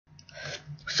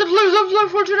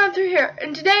Fortune through here,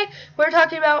 and today we're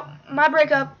talking about my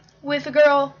breakup with a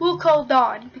girl we'll call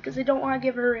Dawn because I don't want to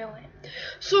give her a real name.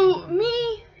 So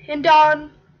me and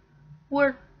Dawn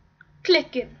were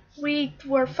clicking. We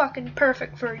were fucking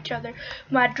perfect for each other.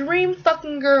 My dream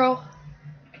fucking girl.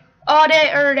 All day,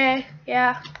 every day.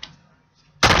 Yeah.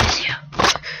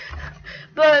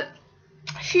 But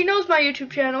she knows my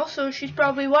YouTube channel, so she's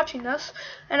probably watching this.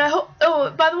 And I hope.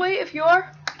 Oh, by the way, if you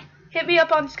are, hit me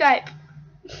up on Skype.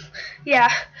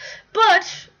 Yeah,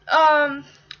 but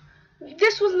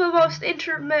this was the most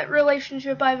intimate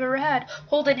relationship I've ever had.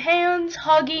 Holding hands,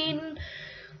 hugging.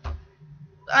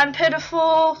 I'm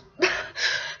pitiful.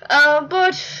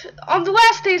 But on the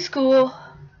last day of school,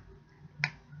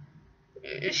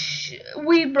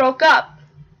 we broke up.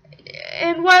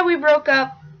 And why we broke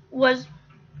up was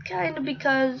kind of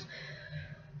because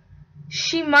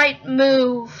she might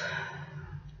move.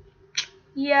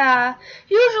 Yeah,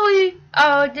 usually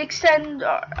I would extend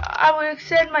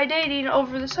my dating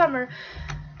over the summer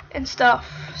and stuff.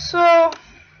 So,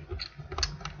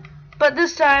 but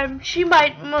this time she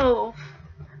might move,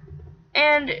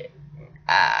 and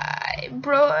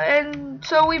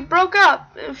so we broke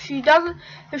up. If she doesn't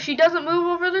move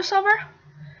over the summer,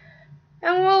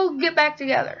 and we'll get back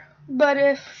together. But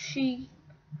if she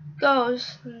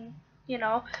goes, you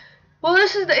know. Well,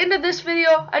 this is the end of this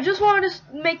video. I just wanted to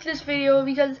make this video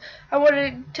because I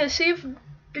wanted to see if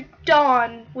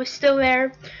Dawn was still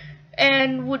there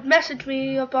and would message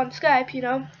me up on Skype, you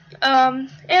know. And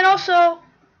also,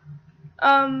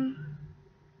 and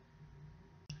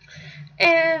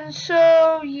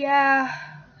so, yeah.